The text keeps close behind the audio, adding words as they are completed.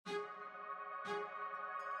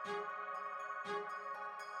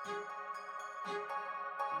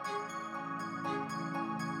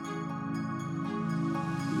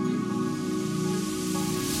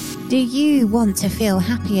Do you want to feel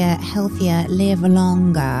happier, healthier, live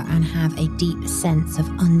longer, and have a deep sense of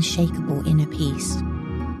unshakable inner peace?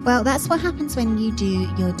 Well, that's what happens when you do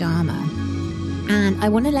your Dharma. And I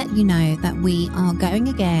want to let you know that we are going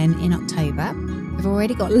again in October. We've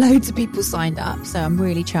already got loads of people signed up, so I'm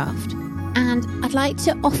really chuffed. And I'd like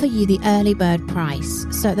to offer you the early bird price.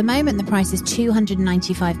 So at the moment, the price is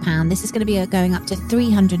 £295. This is going to be going up to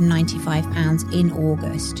 £395 in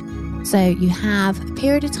August. So you have a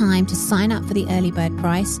period of time to sign up for the early bird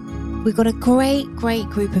price. We've got a great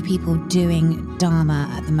group of people doing Dharma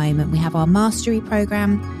at the moment. We have our mastery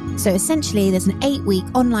program. So essentially, there's an 8-week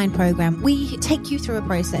online program. We take you through a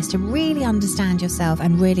process to really understand yourself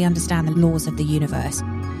and really understand the laws of the universe.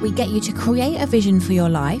 We get you to create a vision for your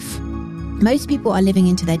life. Most people are living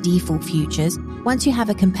into their default futures. Once you have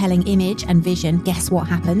a compelling image and vision, guess what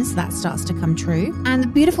happens? That starts to come true. And the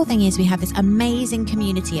beautiful thing is we have this amazing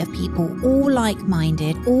community of people, all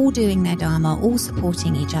like-minded, all doing their Dharma, all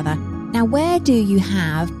supporting each other. Now, where do you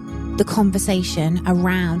have the conversation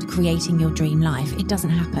around creating your dream life? It doesn't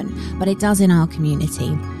happen, but it does in our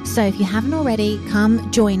community. So if you haven't already, come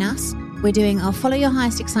join us. We're doing our Follow Your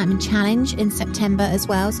Highest Excitement Challenge in September as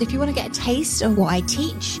well. So if you want to get a taste of what I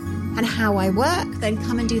teach and how I work, then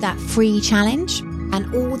come and do that free challenge.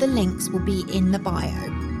 And all the links will be in the bio.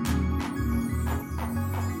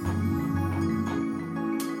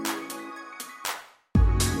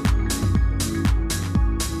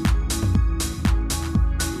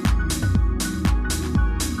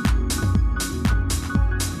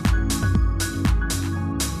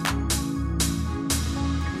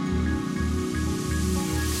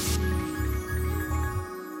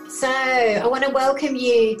 So I want to welcome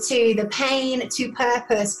you to the Pain to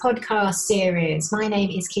Purpose podcast series. My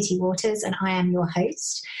name is Kitty Waters and I am your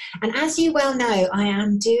host. And as you well know, I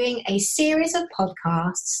am doing a series of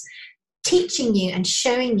podcasts teaching you and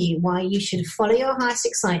showing you why you should follow your highest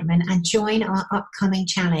excitement and join our upcoming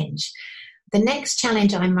challenge. The next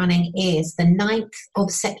challenge I'm running is the 9th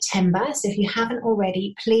of September. So if you haven't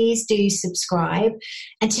already, please do subscribe.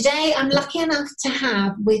 And today I'm lucky enough to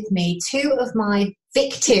have with me two of my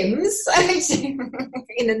victims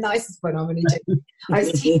in the nicest way. I'm going to do. I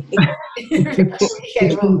was teasing.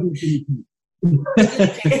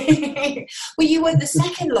 Well, you were the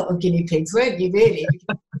second lot of guinea pigs, weren't you, really?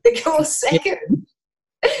 The course second.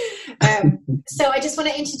 So I just want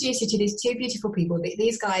to introduce you to these two beautiful people.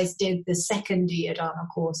 These guys did the second year Dharma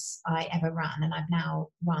course I ever ran, and I've now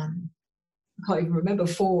run, I can't even remember,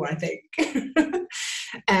 4, I think.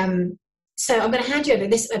 So I'm going to hand you over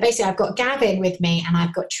this. Basically, I've got Gavin with me, and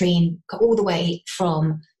I've got Trene all the way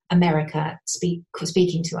from America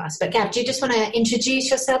speaking to us. But Gav, do you just want to introduce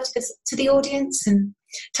yourself to the audience and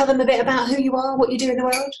tell them a bit about who you are, what you do in the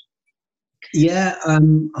world? Yeah,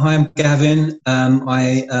 hi, I'm Gavin.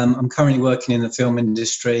 I'm currently working in the film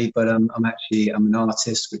industry, but I'm an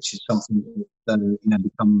artist, which is something that's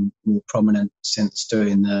become more prominent since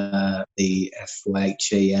doing the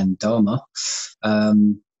FYHE and Dharma.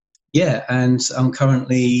 And I'm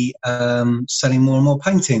currently selling more and more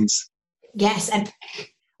paintings. Yes, and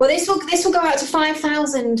well, this will go out to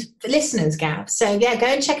 5,000 listeners, Gav. So yeah, go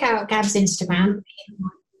and check out Gav's Instagram.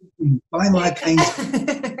 Buy my paintings.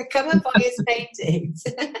 Come and buy his paintings.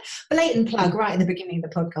 Blatant plug right at the beginning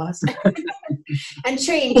of the podcast. And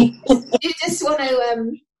Trene, you just want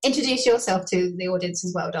to introduce yourself to the audience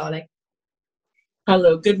as well, darling.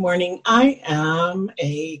 Hello, good morning. I'm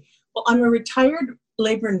a retired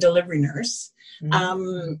labor and delivery nurse,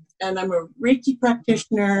 and I'm a Reiki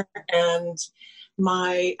practitioner, and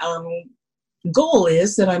my goal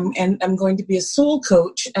is that I'm going to be a soul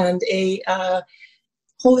coach and a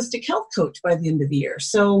holistic health coach by the end of the year.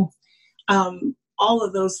 So all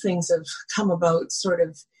of those things have come about sort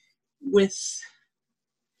of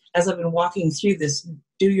as I've been walking through this,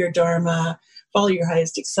 do your Dharma, follow your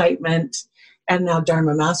highest excitement, and now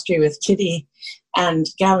Dharma Mastery with Kitty. And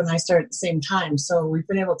Gav and I started at the same time. So we've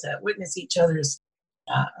been able to witness each other's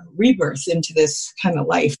rebirth into this kind of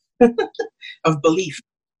life of belief.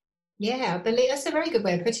 Yeah, belief. That's a very good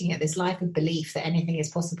way of putting it, this life of belief that anything is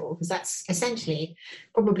possible, because that's essentially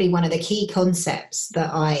probably one of the key concepts that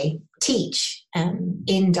I teach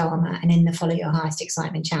in Dharma and in the Follow Your Highest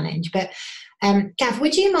Excitement Challenge. But Gav,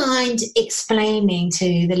 would you mind explaining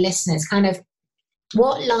to the listeners kind of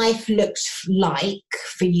what life looked like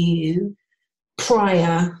for you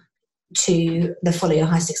prior to the Follow Your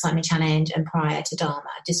Highest Excitement Challenge and prior to Dharma?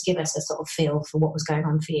 Just give us a sort of feel for what was going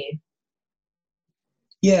on for you.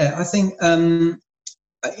 Yeah, I think,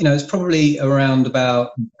 it's probably around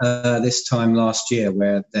about this time last year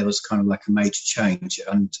where there was kind of like a major change.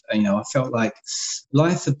 And, I felt like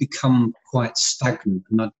life had become quite stagnant.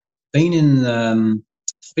 And been in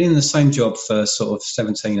the same job for sort of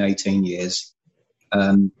 17, 18 years.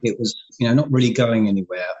 It was, not really going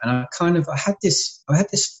anywhere. And I had this,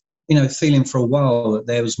 feeling for a while that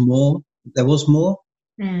there was more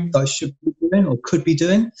that I should be doing or could be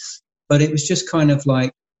doing, but it was just kind of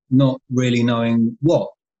like not really knowing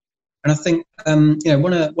what. And I think,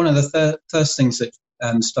 one of the first things that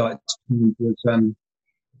started was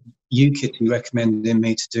you, Kitty, recommending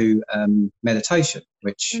me to do meditation,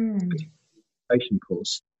 meditation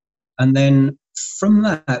course. And then from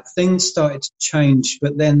that, things started to change.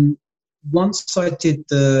 But then once I did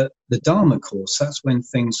the Dharma course, that's when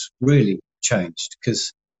things really changed.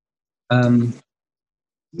 Because, I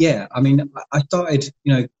started,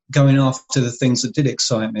 going after the things that did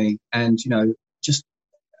excite me and, just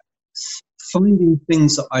finding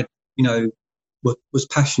things that I, was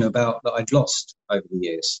passionate about that I'd lost over the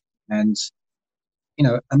years. And,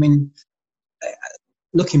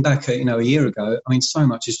 looking back at, a year ago, so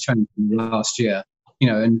much has changed in the last year,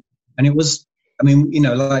 and it was,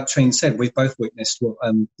 like Trene said, we've both witnessed what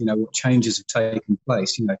changes have taken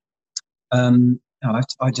place,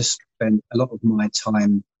 I just spent a lot of my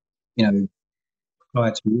time,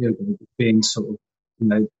 prior to a year ago, being sort of,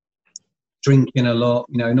 drinking a lot,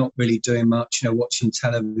 not really doing much, watching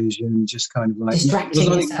television, just kind of like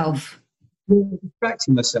distracting yourself.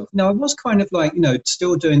 Distracting myself. I was kind of like,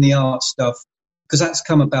 still doing the art stuff, because that's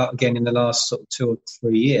come about again in the last sort of 2 or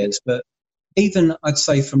 3 years. But even I'd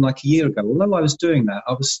say from like a year ago, although I was doing that,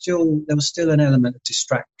 there was still an element of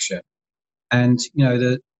distraction. And,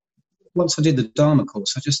 once I did the Dharma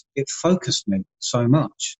course, it focused me so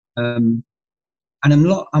much. And I'm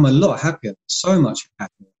a lot happier, so much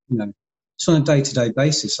happier, It's on a day-to-day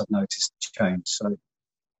basis I've noticed change. So,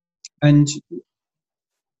 and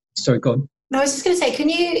sorry, go on. No, I was just going to say, can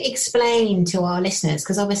you explain to our listeners,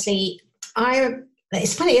 because obviously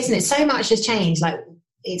it's funny, isn't it? So much has changed. Like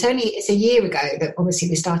it's a year ago that obviously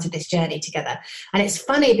we started this journey together. And it's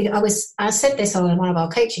funny because I said this on one of our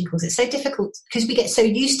coaching calls. It's so difficult because we get so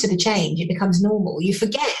used to the change. It becomes normal. You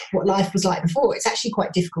forget what life was like before. It's actually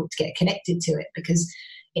quite difficult to get connected to it because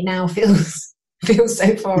it now feels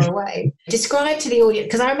so far away. Describe to the audience,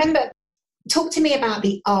 because I remember, talk to me about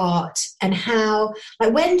the art and how,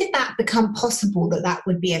 like, when did that become possible that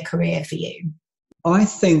would be a career for you? I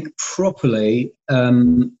think properly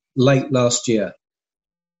late last year.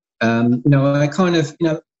 I kind of,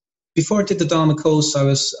 before I did the Dharma course, I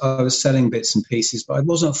was selling bits and pieces, but I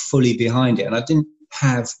wasn't fully behind it, and I didn't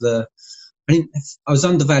have I was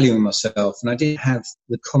undervaluing myself, and I didn't have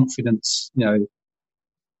the confidence.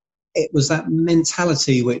 It was that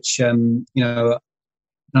mentality which, and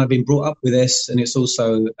I've been brought up with this, and it's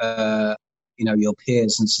also, your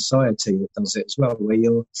peers and society that does it as well, where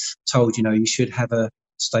you're told, you should have a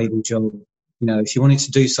stable job. If you wanted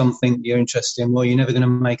to do something you're interested in, well, you're never going to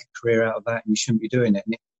make a career out of that, and you shouldn't be doing it.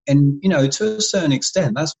 And to a certain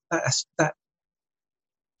extent, that's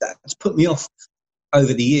put me off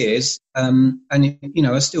over the years. And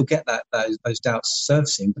I still get those doubts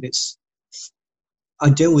surfacing, but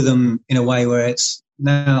I deal with them in a way where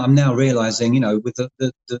I'm now realizing, with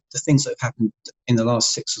the things that have happened in the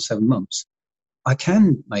last 6 or 7 months, I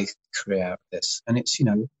can make a career out of this, and it's,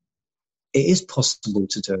 it is possible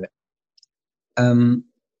to do it. And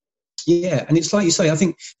it's like you say, I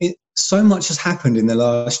think so much has happened in the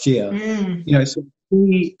last year. So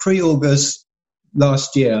pre-August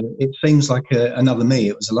last year, it seems like another me.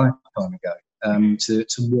 It was a lifetime ago. To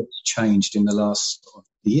what's changed in the last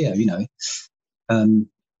year, do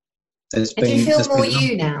you feel more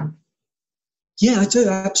you now? Yeah, I do,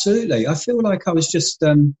 absolutely. I feel like I was just,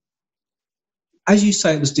 as you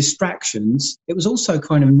say, it was distractions. It was also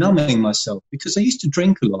kind of numbing myself, because I used to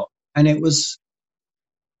drink a lot, and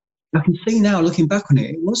I can see now, looking back on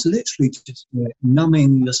it, it was literally just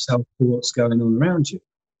numbing yourself to what's going on around you,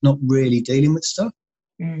 not really dealing with stuff.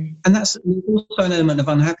 And that's also an element of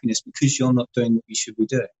unhappiness, because you're not doing what you should be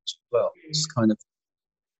doing as well. It's kind of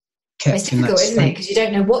kept it's difficult, in that isn't it? Because you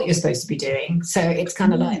don't know what you're supposed to be doing. So it's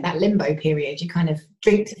kind of like that limbo period. You kind of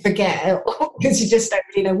drink to forget, because you just don't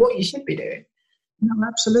really know what you should be doing. No,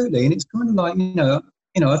 absolutely. And it's kind of like,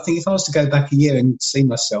 I think if I was to go back a year and see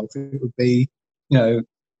myself, it would be,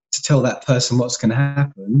 to tell that person what's going to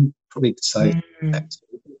happen, probably to say,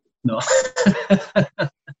 no.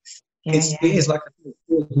 It is like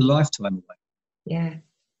a lifetime away. Yeah.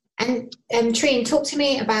 And Trene, talk to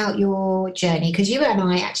me about your journey, because you and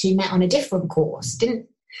I actually met on a different course, didn't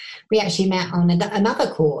we? Actually met on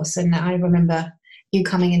another course, and I remember you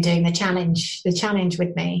coming and doing the challenge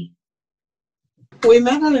with me. We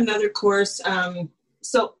met on another course,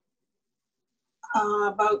 about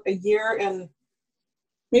a year and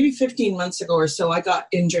maybe 15 months ago or so, I got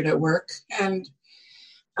injured at work. And,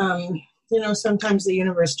 sometimes the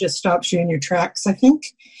universe just stops you in your tracks, I think.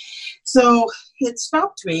 So it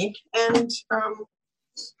stopped me. And,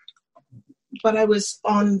 but I was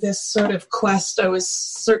on this sort of quest. I was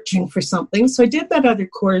searching for something. So I did that other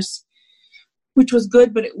course, which was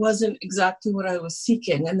good, but it wasn't exactly what I was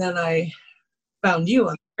seeking. And then I found you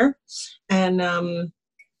on there. And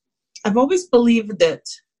I've always believed that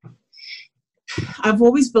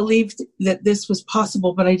this was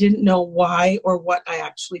possible, but I didn't know why or what I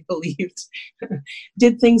actually believed.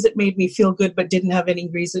 Did things that made me feel good, but didn't have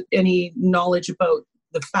any knowledge about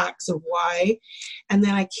the facts of why. And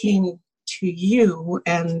then I came to you,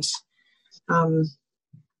 and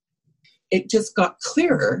it just got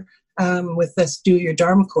clearer with this Do Your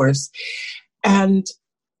Dharma course. And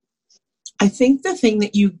I think the thing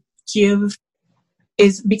that you give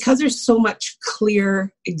is, because there's so much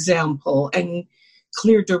clear example and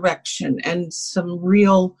clear direction and some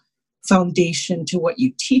real foundation to what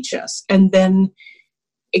you teach us, and then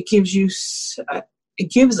it gives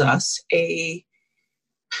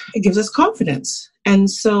us confidence. And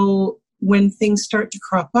so when things start to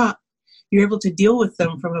crop up, you're able to deal with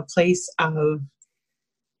them from a place of,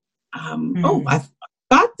 I've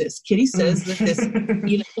got this. Kitty says that this,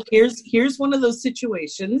 here's one of those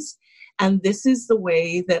situations, and this is the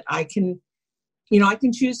way that I can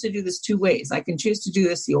choose to do this two ways. I can choose to do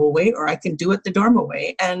this the old way, or I can do it the Dharma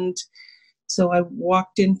way. And so I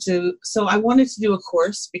wanted to do a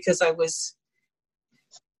course because I was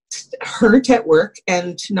hurt at work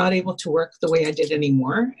and not able to work the way I did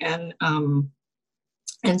anymore. And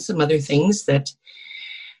some other things that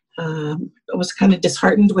I was kind of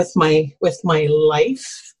disheartened with my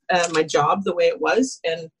life, my job, the way it was.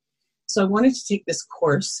 And so I wanted to take this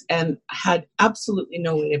course, and had absolutely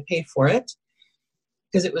no way to pay for it,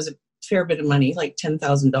 because it was a fair bit of money, like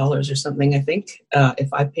 $10,000 or something, I think,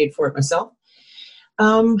 if I paid for it myself.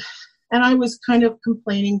 And I was kind of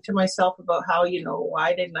complaining to myself about how,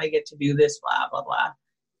 why didn't I get to do this, blah, blah, blah.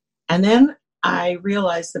 And then I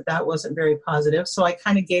realized that wasn't very positive. So I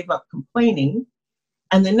kind of gave up complaining.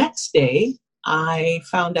 And the next day, I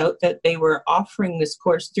found out that they were offering this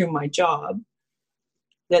course through my job,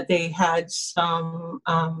 that they had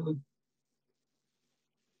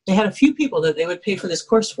they had a few people that they would pay for this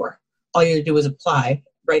course for. All you had to do was apply,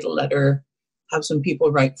 write a letter, have some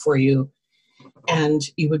people write for you, and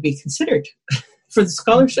you would be considered for the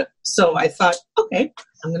scholarship. So I thought, okay,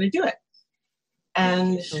 I'm going to do it.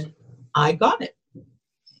 And I got it.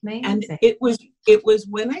 Amazing. And it was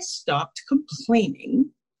when I stopped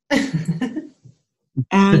complaining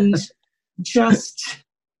and just,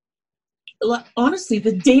 honestly,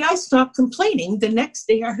 the day I stopped complaining, the next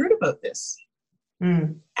day I heard about this.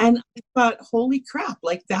 And I thought, holy crap,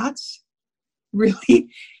 like that's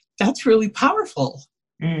really powerful.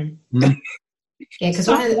 Yeah, because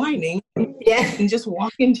stop whining, and just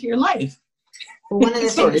walk into your life. Well, one of the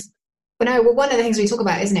things, one of the things we talk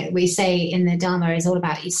about, isn't it? We say in the Dharma is all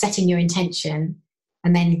about setting your intention,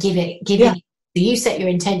 and then giving. So you set your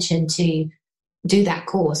intention to do that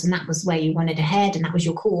course, and that was where you wanted to head, and that was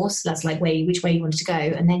your course. That's like which way you wanted to go,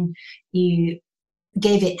 and then you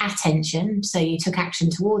gave it attention, so you took action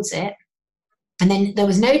towards it, and then there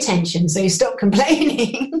was no tension, so you stopped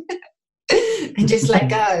complaining and just let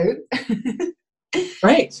go.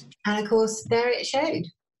 Right. And of course, there it showed.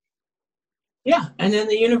 Yeah. And then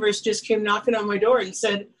the universe just came knocking on my door and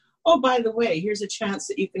said, oh, by the way, here's a chance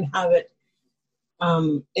that you can have it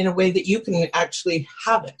in a way that you can actually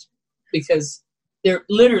have it. Because there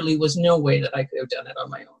literally was no way that I could have done it on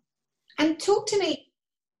my own. And talk to me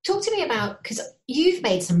about, because you've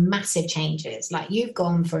made some massive changes. Like, you've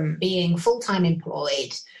gone from being full-time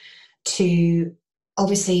employed to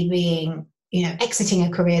obviously being, exiting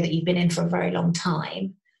a career that you've been in for a very long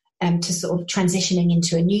time, to sort of transitioning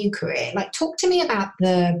into a new career. Like, talk to me about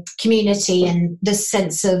the community and the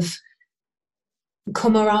sense of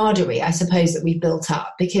camaraderie, I suppose, that we've built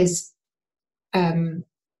up, because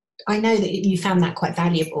I know that you found that quite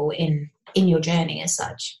valuable in your journey as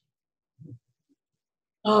such.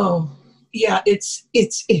 Oh, yeah,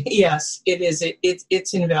 yes, it is.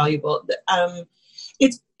 It's invaluable.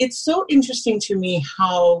 It's so interesting to me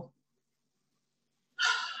how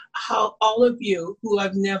all of you who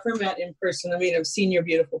I've never met in person, I mean, I've seen your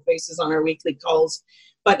beautiful faces on our weekly calls,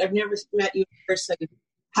 but I've never met you in person,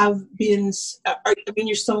 have been,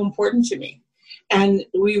 you're so important to me. And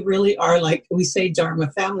we really are, like we say,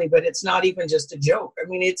 Dharma family, but it's not even just a joke. I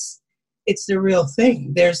mean, it's the real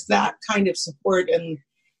thing. There's that kind of support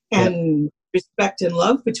and respect and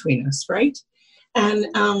love between us, right? And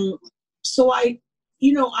so I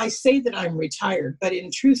I say that I'm retired, but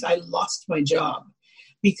in truth, I lost my job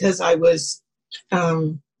because I was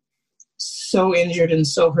so injured and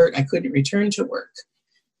so hurt I couldn't return to work.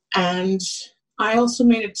 And I also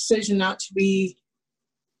made a decision not to be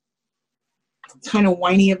kind of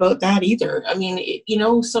whiny about that either. I mean,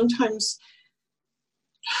 sometimes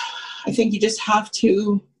I think you just have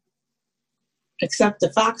to accept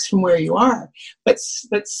the facts from where you are. But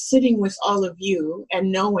sitting with all of you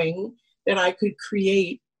and knowing that I could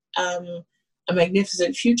create a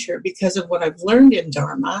magnificent future because of what I've learned in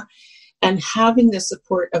Dharma, and having the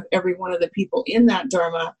support of every one of the people in that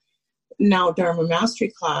Dharma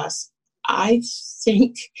Mastery class, I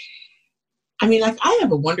think, I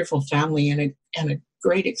have a wonderful family and a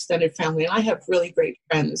great extended family, and I have really great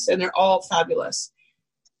friends, and they're all fabulous.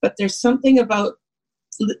 But there's something about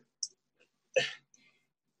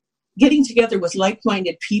getting together with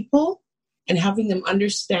like-minded people and having them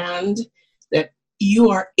understand that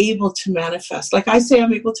you are able to manifest. Like I say,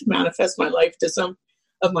 I'm able to manifest my life to some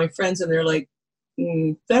of my friends, and they're like,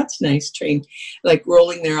 that's nice, Trene, like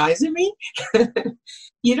rolling their eyes at me.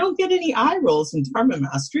 You don't get any eye rolls in Dharma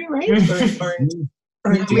Mastery, right? Or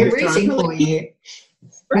we're rooting for you.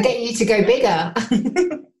 We're getting you to go bigger.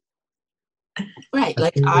 Right.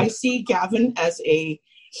 Like I see Gavin as a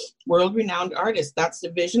world-renowned artist. That's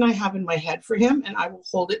the vision I have in my head for him, and I will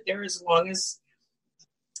hold it there as long as,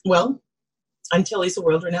 until he's a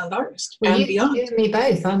world-renowned artist and beyond. You and me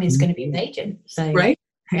both. It's going to be an agent. So right.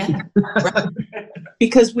 Yeah. Right.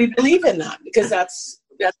 Because we believe in that, because that's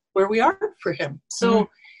where we are for him. So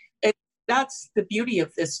that's the beauty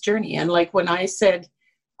of this journey. And like when I said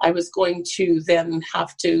I was going to then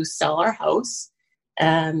have to sell our house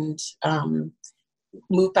and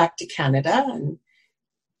move back to Canada, and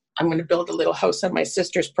I'm going to build a little house on my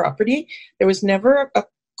sister's property, there was never a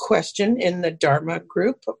question in the Dharma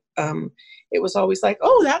group. It was always like,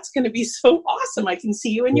 oh, that's going to be so awesome. I can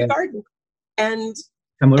see you in your garden. And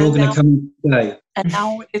we're all going to come today. And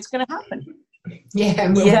now it's going to happen. Yeah,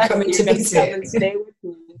 and we're coming to visit. And stay with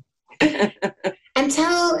me. And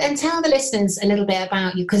tell the listeners a little bit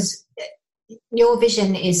about you, because your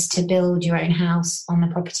vision is to build your own house on the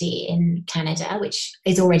property in Canada, which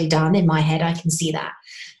is already done in my head. I can see that.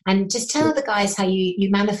 And just tell the guys how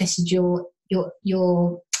you manifested your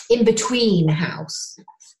in-between house.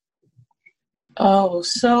 Oh,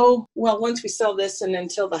 so, once we sell this and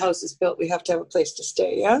until the house is built, we have to have a place to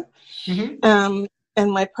stay, yeah? Mm-hmm.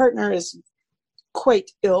 And my partner is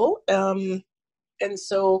quite ill. And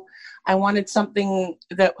so I wanted something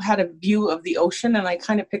that had a view of the ocean, and I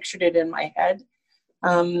kind of pictured it in my head.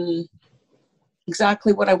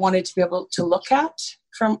 Exactly what I wanted to be able to look at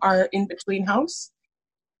from our in-between house.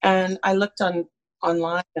 And I looked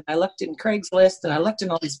online, and I looked in Craigslist, and I looked in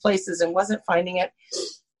all these places and wasn't finding it.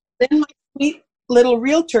 Then my sweet little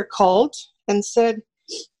realtor called and said,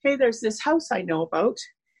 hey, there's this house I know about.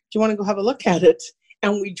 Do you want to go have a look at it?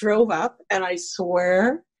 And we drove up, and I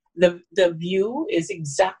swear the view is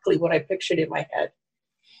exactly what I pictured in my head.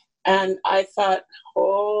 And I thought,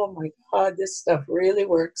 oh my God, this stuff really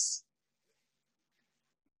works.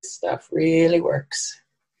 This stuff really works.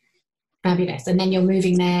 Fabulous. And then you're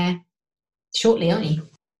moving there shortly, aren't you?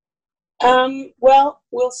 Well,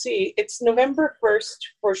 we'll see. It's November 1st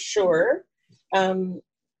for sure. And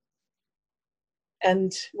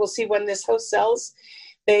we'll see when this house sells.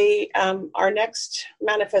 Our next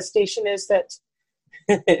manifestation is that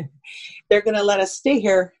they're going to let us stay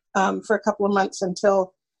here for a couple of months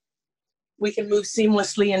until we can move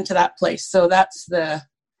seamlessly into that place. So that's the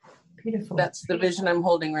vision I'm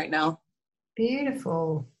holding right now.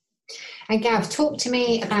 Beautiful. And Gav, talk to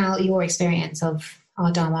me about your experience of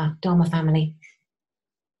our Dharma family.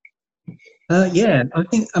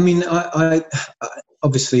 I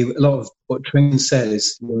obviously a lot of what Trene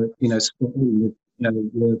says, with actually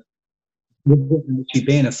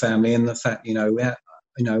being a family, and the fact,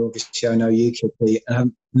 obviously I know you, Kitty, and I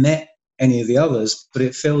haven't met any of the others, but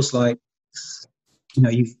it feels like,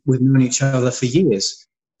 we've known each other for years.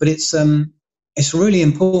 But it's really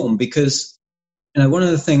important because, one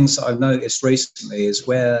of the things that I've noticed recently is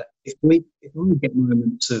where if we get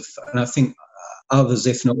moments of, and I think others,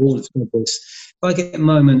 if not all, have said this, if I get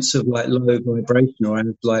moments of like low vibration or I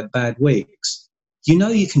have like bad weeks, you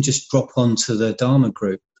can just drop onto the Dharma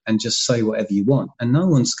group and just say whatever you want, and no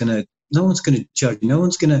one's gonna judge. No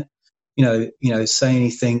one's gonna, say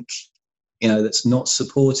anything, that's not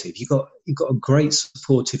supportive. You've got a great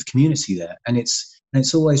supportive community there, and it's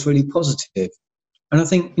always really positive. And I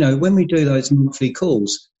think, when we do those monthly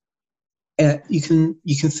calls, you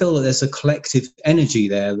can feel that there's a collective energy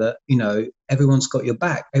there, that, you know, everyone's got your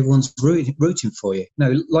back, everyone's rooting for you. You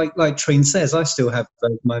know, like Trene says, I still have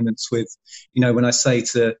those moments with, you know, when I say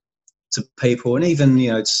to people, and even,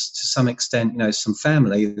 you know, to some extent, you know, some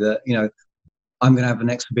family, that, you know, I'm going to have an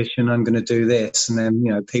exhibition, I'm going to do this, and then,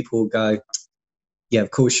 you know, people will go, yeah,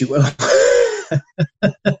 of course you will.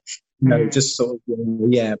 You know, just sort of,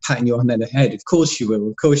 yeah, patting you on the head. Of course you will.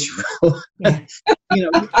 Of course you will. Yeah. You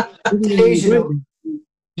know, Delusional.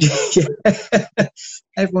 Yeah.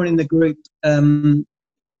 Everyone in the group,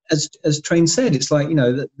 as Trene said, it's like, you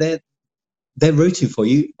know, that they're rooting for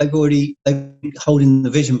you. They're holding the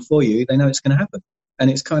vision for you. They know it's going to happen, and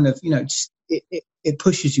it's kind of, you know, it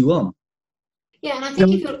pushes you on. Yeah, and I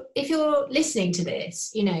think if you're listening to this,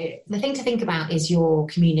 you know, the thing to think about is your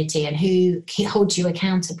community and who holds you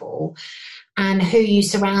accountable and who you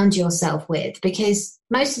surround yourself with, because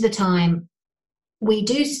most of the time we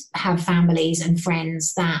do have families and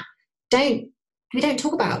friends that we don't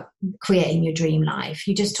talk about creating your dream life.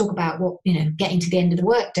 You just talk about what, you know, getting to the end of the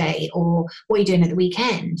workday or what you're doing at the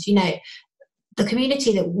weekend. You know, the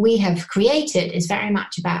community that we have created is very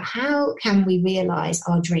much about how can we realize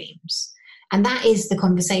our dreams. And that is the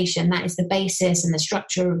conversation, that is the basis and the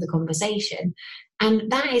structure of the conversation.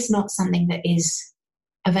 And that is not something that is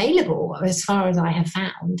available, as far as I have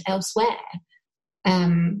found, elsewhere.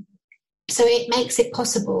 So it makes it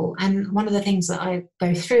possible. And one of the things that I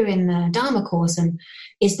go through in the Dharma course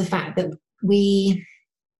is the fact that the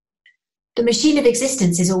machine of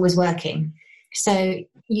existence is always working. So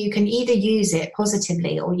you can either use it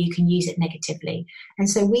positively or you can use it negatively. And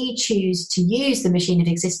so we choose to use the machine of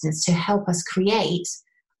existence to help us create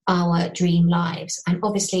our dream lives. And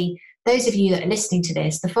obviously, those of you that are listening to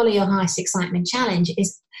this, the Follow Your Highest Excitement Challenge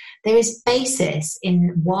there is basis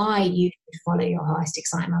in why you should follow your highest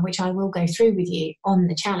excitement, which I will go through with you on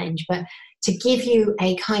the challenge. But to give you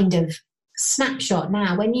a kind of snapshot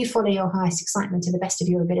now, when you follow your highest excitement to the best of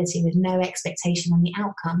your ability with no expectation on the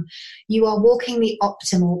outcome, you are walking the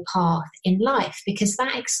optimal path in life, because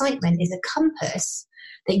that excitement is a compass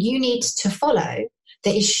that you need to follow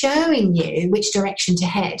that is showing you which direction to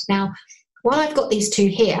head. Now, while I've got these two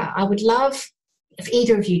here, I would love if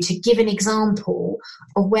either of you to give an example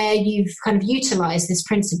of where you've kind of utilized this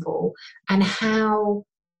principle and how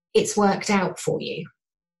it's worked out for you.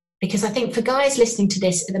 Because I think for guys listening to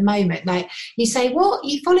this at the moment, like, you say, what?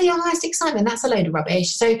 You follow your highest excitement? That's a load of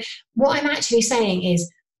rubbish. So what I'm actually saying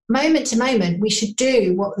is, moment to moment, we should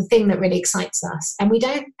do the thing that really excites us. And we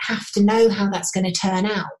don't have to know how that's going to turn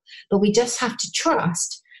out, but we just have to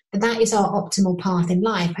trust that that is our optimal path in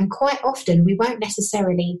life. And quite often we won't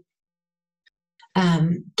necessarily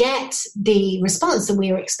get the response that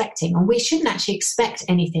we are expecting. And we shouldn't actually expect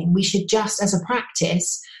anything. We should just, as a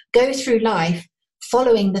practice, go through life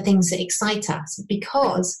following the things that excite us,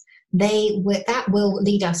 because that will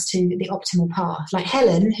lead us to the optimal path. Like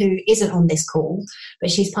Helen, who isn't on this call,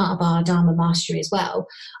 but she's part of our Dharma Mastery as well,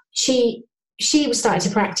 she started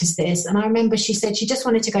to practice this, and I remember she said she just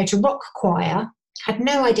wanted to go to rock choir, had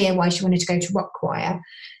no idea why she wanted to go to rock choir.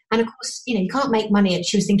 And of course, you know, you can't make money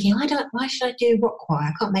she was thinking, why should I do rock choir?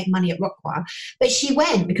 I can't make money at rock choir. But she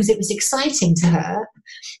went because it was exciting to her.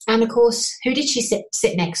 And of course, who did she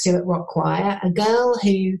sit next to at rock choir? A girl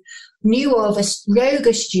who knew of a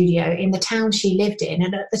yoga studio in the town she lived in.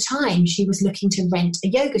 And at the time, she was looking to rent a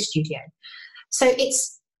yoga studio. So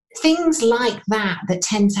it's things like that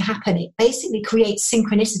tend to happen. It basically creates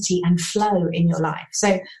synchronicity and flow in your life.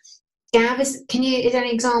 So Gav, is there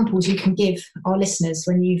any examples you can give our listeners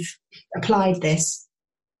when you've applied this?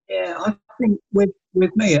 Yeah, I think with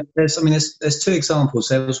me, there's two examples.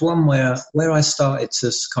 There was one where I started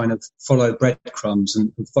to kind of follow breadcrumbs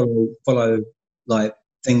and follow like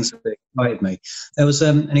things that excited me. There was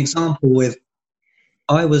an example with,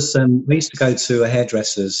 we used to go to a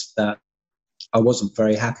hairdresser's that I wasn't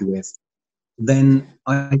very happy with. Then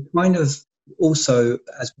I kind of also,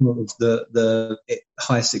 as part of the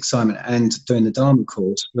highest excitement and doing the Dharma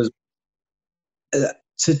course, was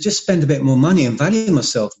to just spend a bit more money and value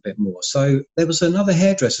myself a bit more. So there was another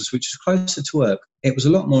hairdresser's which was closer to work. It was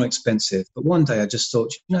a lot more expensive, but one day I just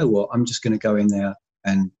thought, you know what, I'm just going to go in there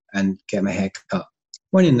and get my hair cut.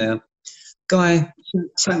 Went in there, guy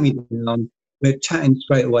sat me down. We're chatting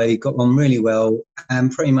straight away, got on really well,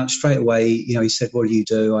 and pretty much straight away, you know, he said, what do you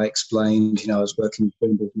do? I explained, you know, I was working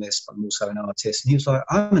in business, but I'm also an artist. And he was like,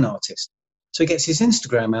 I'm an artist. So he gets his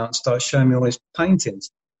Instagram out and starts showing me all his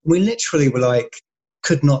paintings. And we literally were like,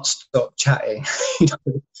 could not stop chatting. You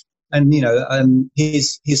know? And, you know,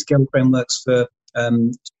 his girlfriend works for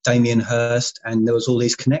Damien Hirst, and there was all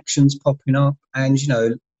these connections popping up. And, you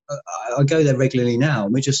know, I go there regularly now,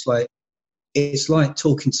 and we're just like, it's like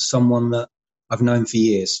talking to someone that I've known for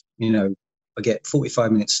years. You know, I get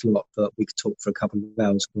 45 minutes slot, but we could talk for a couple of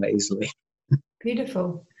hours quite easily.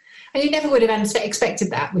 Beautiful. And you never would have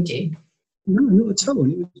expected that, would you? No, not at all.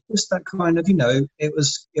 It was just that kind of, you know, it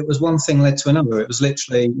was one thing led to another. It was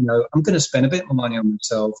literally, you know, I'm going to spend a bit more money on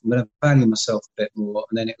myself. I'm going to value myself a bit more.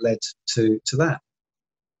 And then it led to that.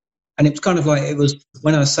 And it was kind of like, it was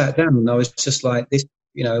when I sat down and I was just like this,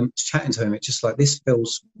 you know, chatting to him, it's just like, this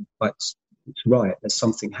feels like it's right. There's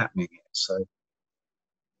something happening here. So.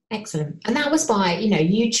 Excellent. And that was by, you know,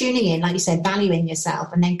 you tuning in, like you said, valuing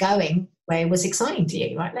yourself and then going where it was exciting to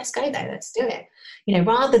you, right? Let's go there. Let's do it. You know,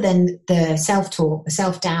 rather than the self-talk, the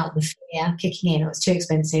self-doubt, the fear kicking in, oh, it's too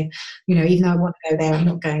expensive. You know, even though I want to go there, I'm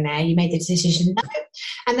not going there. You made the decision. No.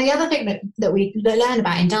 And the other thing that we learn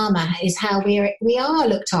about in Dharma is how we are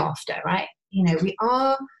looked after, right? You know, we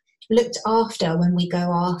are looked after when we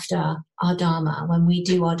go after our Dharma, when we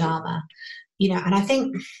do our Dharma, you know, and I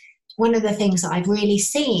think one of the things that I've really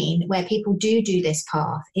seen where people do this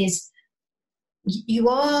path is you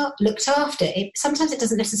are looked after. Sometimes it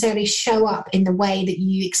doesn't necessarily show up in the way that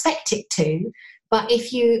you expect it to, but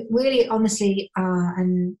if you really honestly are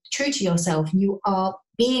and true to yourself, you are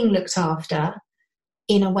being looked after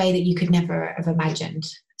in a way that you could never have imagined.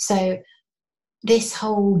 So this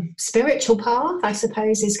whole spiritual path, I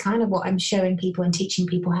suppose, is kind of what I'm showing people and teaching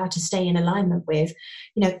people how to stay in alignment with,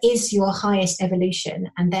 you know, is your highest evolution,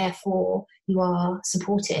 and therefore you are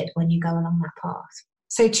supported when you go along that path.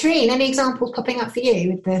 So, Trene, any examples popping up for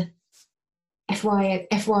you with the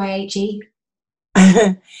FYHE?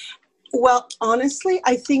 Well, honestly,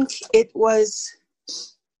 I think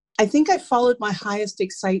I followed my highest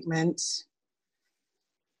excitement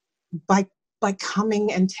by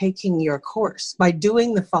coming and taking your course, by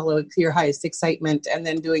doing the follow your highest excitement and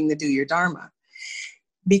then doing the do your Dharma.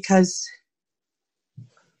 Because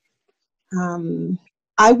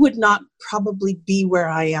I would not probably be where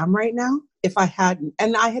I am right now if I hadn't.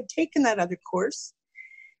 And I had taken that other course,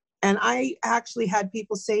 and I actually had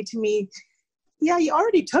people say to me, yeah, you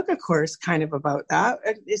already took a course kind of about that.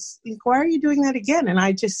 Why are you doing that again? And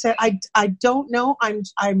I just said, I don't know.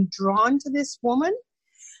 I'm drawn to this woman.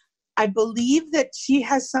 I believe that she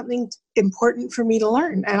has something important for me to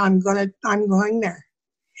learn, and I'm going there.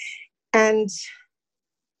 And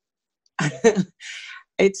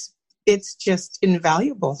it's just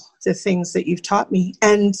invaluable, the things that you've taught me.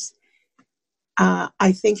 And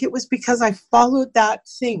I think it was because I followed that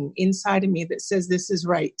thing inside of me that says this is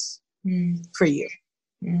right for you.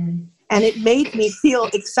 And it made me feel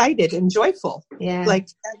excited and joyful. Yeah. Like,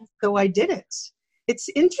 so I did it. It's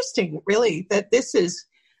interesting, really, that this is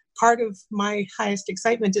part of my highest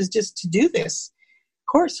excitement, is just to do this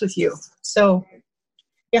course with you. So,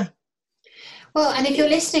 yeah. Well, and if you're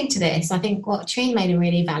listening to this, I think what Trene made a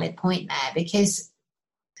really valid point there, because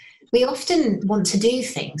we often want to do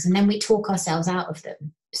things and then we talk ourselves out of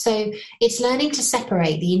them. So it's learning to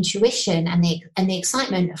separate the intuition and the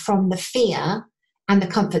excitement from the fear and the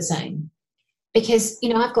comfort zone. Because, you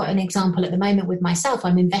know, I've got an example at the moment with myself.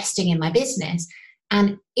 I'm investing in my business,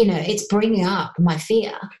 and, you know, it's bringing up my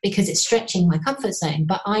fear because it's stretching my comfort zone.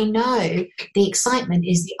 But I know the excitement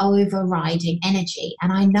is the overriding energy,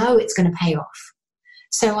 and I know it's going to pay off.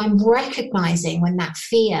 So I'm recognizing when that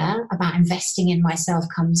fear about investing in myself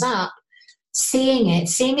comes up, seeing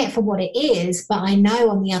it for what it is, but I know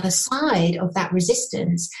on the other side of that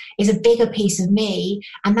resistance is a bigger piece of me,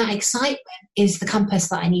 and that excitement is the compass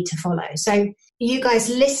that I need to follow. So you guys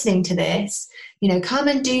listening to this, you know, come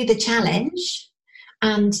and do the challenge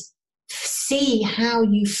and see how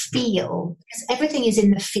you feel, because everything is in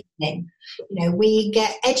the feeling. You know, we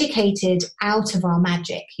get educated out of our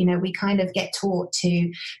magic. You know, we kind of get taught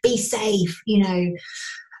to be safe, you know,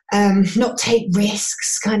 not take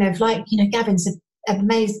risks, kind of like, you know, Gavin's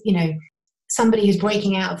amazing, you know, somebody who's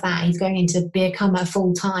breaking out of that. He's going into become a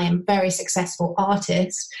full-time, very successful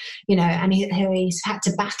artist, you know, and he's had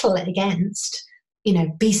to battle against, you know,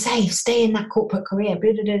 be safe, stay in that corporate career,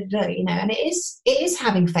 blah, blah, blah, blah, you know, and it is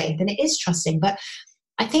having faith and it is trusting. But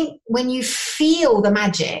I think when you feel the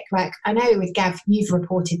magic, like I know with Gav, you've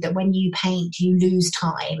reported that when you paint, you lose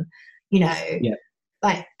time, you know,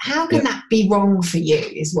 like how can that be wrong for you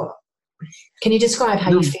is what? Can you describe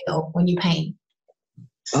how you feel when you paint?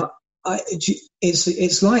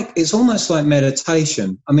 It's almost like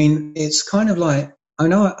meditation. I mean, it's kind of like, I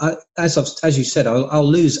know, as you said, I'll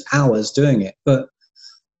lose hours doing it, but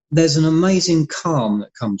there's an amazing calm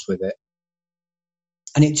that comes with it.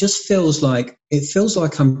 And it just feels like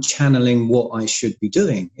I'm channeling what I should be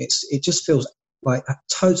doing. It just feels like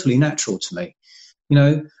totally natural to me.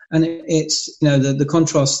 and it's, the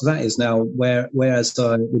contrast to that is now whereas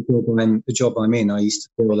the job I'm in, I used to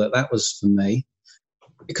feel that was for me,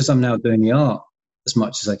 because I'm now doing the art as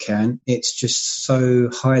much as I can. It's just so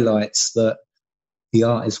highlights that the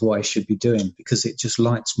art is what I should be doing, because it just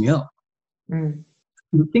lights me up. I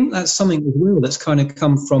think that's something as well that's kind of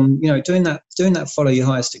come from, doing that Follow Your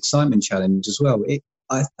Highest Excitement challenge as well.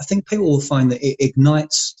 I think people will find that it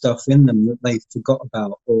ignites stuff in them that they forgot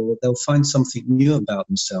about, or they'll find something new about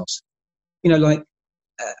themselves.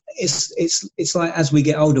 It's like as we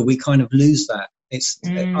get older, we kind of lose that. I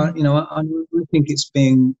think it's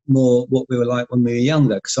being more what we were like when we were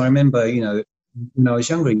younger. Because I remember, when I was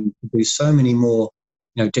younger, you could do so many more,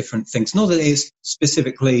 different things. Not that it's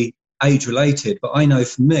specifically age related, but I know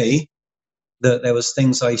for me that there was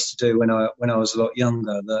things I used to do when I was a lot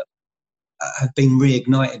younger that have been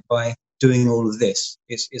reignited by doing all of this.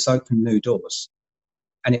 It's opened new doors,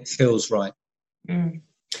 and it feels right.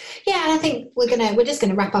 Yeah, and I think we're just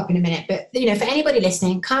gonna wrap up in a minute. But for anybody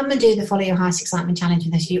listening, come and do the Follow Your Highest Excitement challenge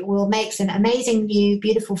with us. You will make some amazing new,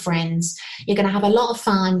 beautiful friends. You're gonna have a lot of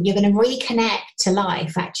fun. You're gonna reconnect to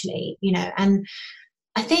life, actually. And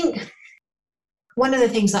I think one of the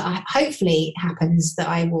things that hopefully happens that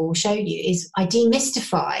I will show you is I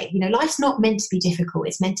demystify, life's not meant to be difficult.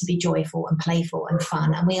 It's meant to be joyful and playful and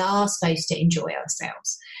fun. And we are supposed to enjoy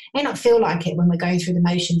ourselves. It may not feel like it when we're going through the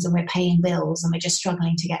motions and we're paying bills and we're just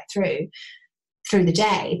struggling to get through the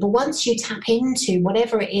day. But once you tap into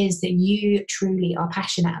whatever it is that you truly are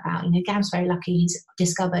passionate about, Gav's very lucky he's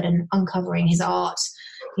discovered and uncovering his art,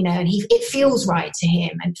 and it feels right to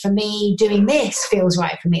him. And for me, doing this feels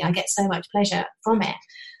right for me. I get so much pleasure from it.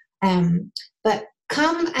 But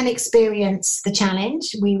come and experience the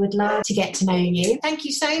challenge. We would love to get to know you. Thank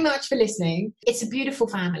you so much for listening. It's a beautiful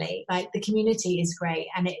family. The community is great,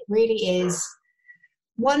 and it really is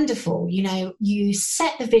wonderful. You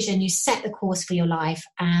set the vision, you set the course for your life,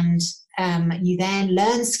 and you then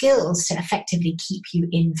learn skills to effectively keep you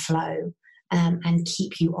in flow and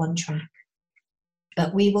keep you on track.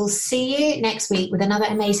 But we will see you next week with another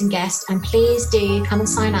amazing guest. And please do come and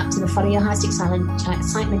sign up to the Follow Your Highest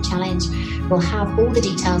Excitement Challenge. We'll have all the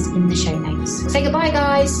details in the show notes. Say goodbye,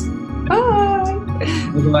 guys. Bye.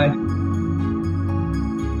 Goodbye.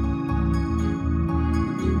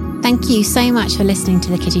 Thank you so much for listening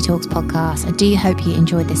to the Kitty Talks podcast. I do hope you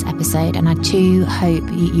enjoyed this episode, and I do hope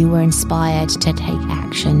you were inspired to take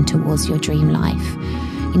action towards your dream life.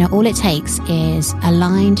 All it takes is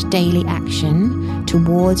aligned daily action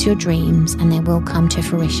towards your dreams, and they will come to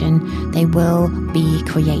fruition. They will be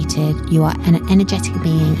created. You are an energetic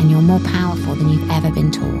being, and you're more powerful than you've ever been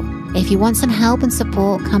taught. If you want some help and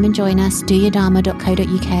support, come and join us.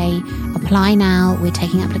 doyourdharma.co.uk. Apply now. We're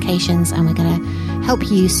taking applications, and we're going to help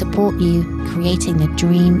you, support you, creating the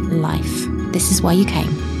dream life. This is why you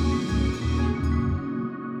came.